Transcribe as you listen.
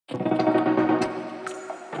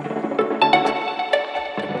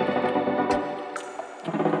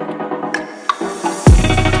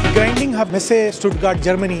have Messe Stuttgart,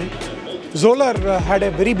 Germany. Zoller had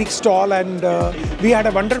a very big stall, and we had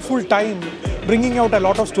a wonderful time bringing out a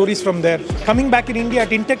lot of stories from there. Coming back in India at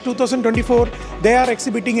INTEC 2024, they are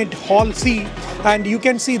exhibiting at Hall C, and you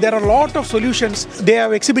can see there are a lot of solutions they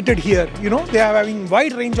have exhibited here. They are having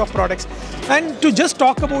wide range of products. And to just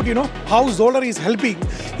talk about, how Zoller is helping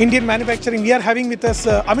Indian manufacturing, we are having with us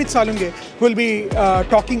Amit Salunkhe, who will be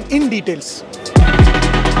talking in details.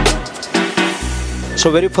 So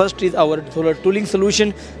very first is our Zoller tooling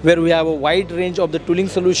solution, where we have a wide range of the tooling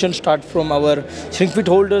solutions, start from our shrink fit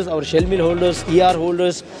holders, our shell mill holders, ER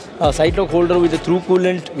holders, side lock holder with a through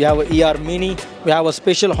coolant. We have a ER mini. We have a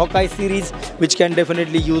special Hawkeye series, which can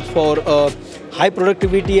definitely use for high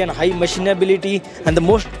productivity and high machinability. And the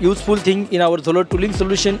most useful thing in our Zoller tooling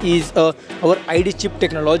solution is our ID chip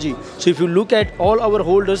technology. So if you look at all our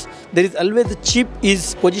holders, there is always a chip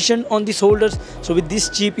is positioned on these holders. So with this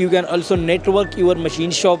chip, you can also network your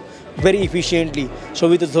machine shop very efficiently. So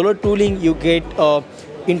with the Zoller tooling, you get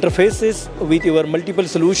interfaces with your multiple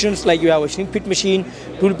solutions, like you have a shrink fit machine,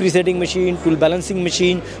 tool presetting machine, tool balancing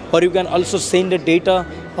machine, or you can also send the data,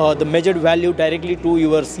 the measured value directly to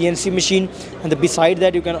your CNC machine. And beside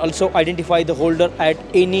that, you can also identify the holder at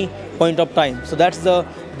any point of time. So that's the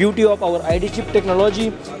beauty of our ID chip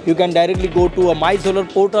technology. You can directly go to a My Zoller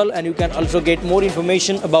portal, and you can also get more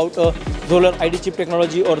information about Zoller ID chip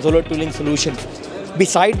technology or Zoller tooling solution.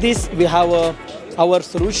 Beside this, we have our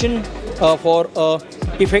solution for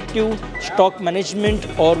effective stock management,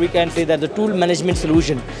 or we can say that the tool management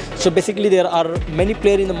solution. So basically, there are many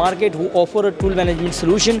players in the market who offer a tool management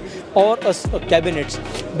solution or a cabinets,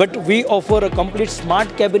 but we offer a complete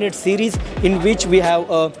smart cabinet series in which we have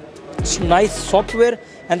a nice software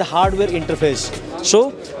and the hardware interface. So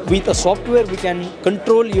with a software, we can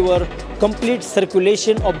control your complete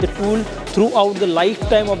circulation of the tool throughout the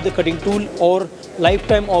lifetime of the cutting tool or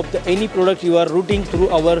lifetime of any product you are routing through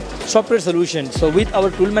our software solution. So with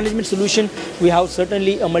our tool management solution, we have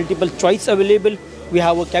certainly a multiple choice available. We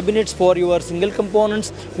have a cabinets for your single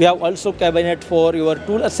components. We have also cabinet for your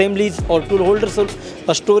tool assemblies or tool holder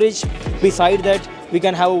storage. Beside that, we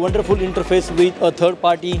can have a wonderful interface with a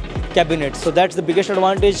third-party cabinet. So that's the biggest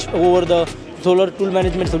advantage over the Zoller tool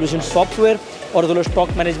management solution software or Zoller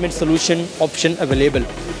stock management solution option available.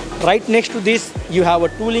 Right next to this, you have a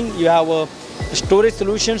tooling, you have a storage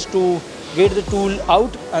solutions to get the tool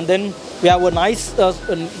out, and then we have a nice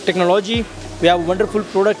technology. We have a wonderful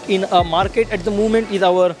product in a market at the moment is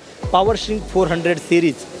our Power Shrink 400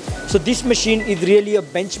 series. So this machine is really a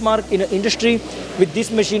benchmark in the industry. With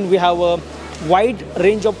this machine, we have a wide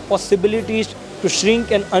range of possibilities to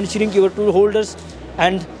shrink and unshrink your tool holders.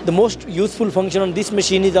 And the most useful function on this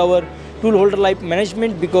machine is our tool holder life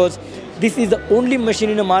management, because this is the only machine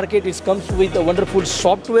in the market. It comes with a wonderful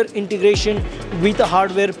software integration with the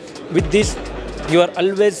hardware. With this,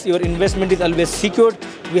 your investment is always secured.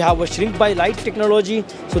 We have a shrink by light technology.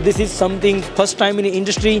 So this is something first time in the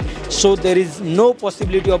industry. So there is no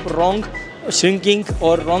possibility of wrong shrinking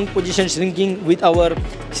or wrong position shrinking with our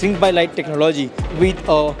shrink by light technology. With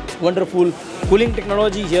a wonderful cooling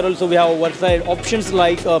technology, here also we have versatile options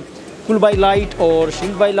like cool by light or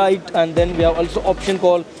shrink by light, and then we have also option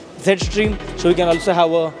called Z-Stream. So we can also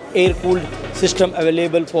have a air-cooled system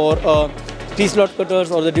available for T-slot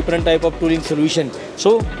cutters or the different type of tooling solution.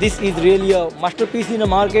 So this is really a masterpiece in the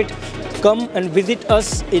market. Come and visit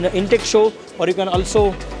us in an INTEC show, or you can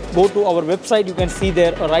also go to our website. You can see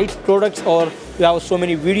there right products, or we have so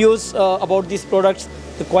many videos about these products,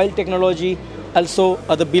 the coil technology, also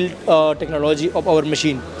the build technology of our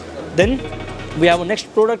machine. Then we have a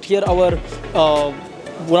next product here, our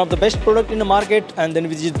one of the best product in the market, and then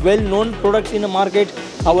which is well-known product in the market,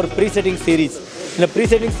 our presetting series. In the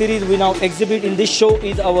presetting series, we now exhibit in this show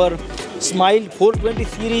is our Smile 420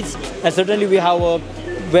 series, and certainly we have a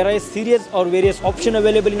various series or various options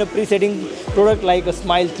available in a presetting product like a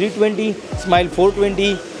Smile 320, Smile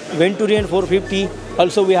 420, Venturian 450.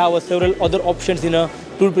 Also, we have several other options in a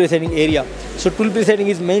tool presetting area. So tool presetting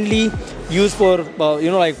is mainly used for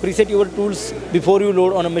like preset your tools before you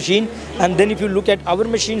load on a machine. And then if you look at our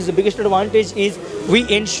machines, the biggest advantage is we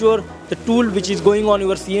ensure the tool which is going on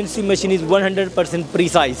your CNC machine is 100%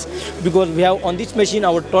 precise, because we have on this machine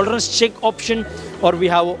our tolerance check option, or we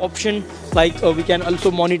have an option like we can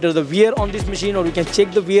also monitor the wear on this machine, or we can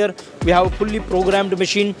check the wear. We have a fully programmed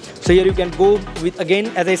machine. So here you can go with, again,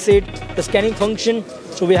 as I said, the scanning function.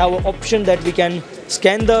 So we have an option that we can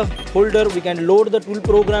scan the holder, we can load the tool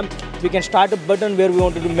program, we can start a button where we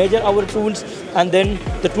wanted to measure our tools, and then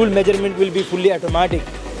the tool measurement will be fully automatic.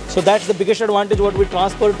 So that's the biggest advantage what we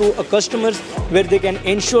transfer to a customers, where they can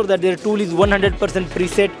ensure that their tool is 100%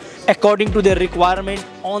 preset according to their requirement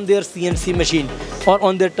on their CNC machine or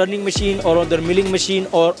on their turning machine or on their milling machine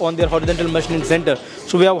or on their horizontal machining center.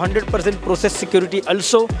 So we have 100% process security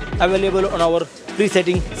also available on our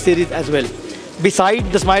presetting series as well.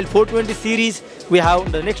 Beside the Smile 420 series, we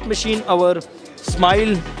have the next machine, our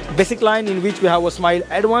Smile basic line, in which we have a Smile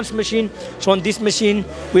advanced machine. So on this machine,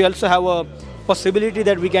 we also have a possibility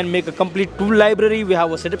that we can make a complete tool library. We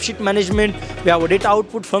have a setup sheet management, we have a data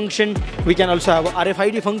output function, we can also have a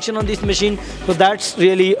RFID function on this machine. So that's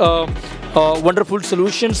really wonderful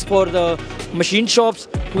solutions for the machine shops.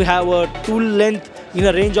 We have a tool length in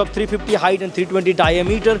a range of 350 height and 320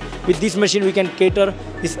 diameter. With this machine, we can cater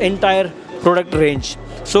this entire product range.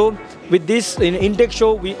 So with this, in INTEC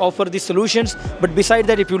show, we offer these solutions. But beside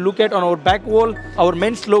that, if you look at on our back wall, our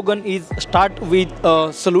main slogan is start with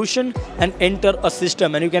a solution and enter a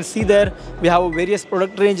system. And you can see there, we have a various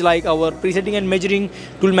product range like our presetting and measuring,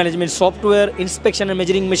 tool management software, inspection and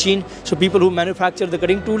measuring machine. So people who manufacture the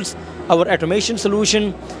cutting tools, our automation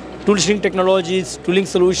solution, tool shrink technologies, tooling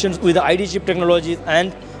solutions with the ID chip technologies,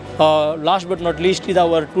 and last but not least is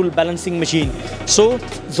our tool balancing machine. So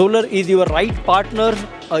ZOLLER is your right partner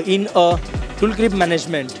in tool grip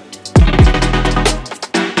management.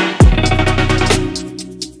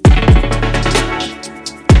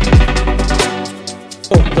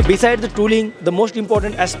 So beside the tooling, the most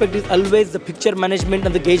important aspect is always the picture management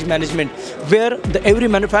and the gauge management, where every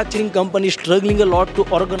manufacturing company is struggling a lot to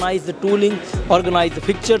organize the tooling, organize the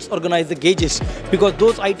pictures, organize the gauges, because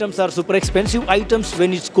those items are super expensive items.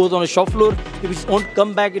 When it goes on a shop floor, if it won't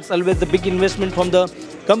come back, it's always the big investment from the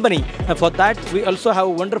company. And for that, we also have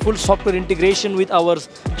wonderful software integration with our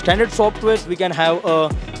standard softwares. We can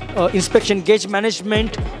have inspection gauge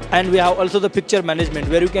management, and we have also the picture management,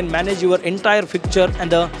 where you can manage your entire picture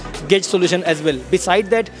and the gauge solution as well. Beside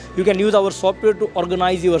that, you can use our software to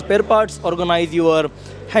organize your spare parts, organize your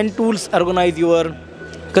hand tools, organize your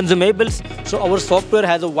consumables. So our software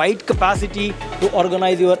has a wide capacity to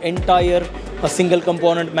organize your entire single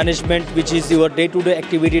component management, which is your day-to-day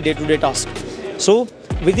activity, day-to-day task. So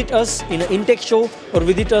visit us in an INTEC show or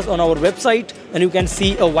visit us on our website, and you can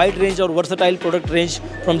see a wide range or versatile product range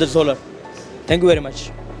from the ZOLLER. Thank you very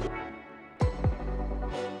much.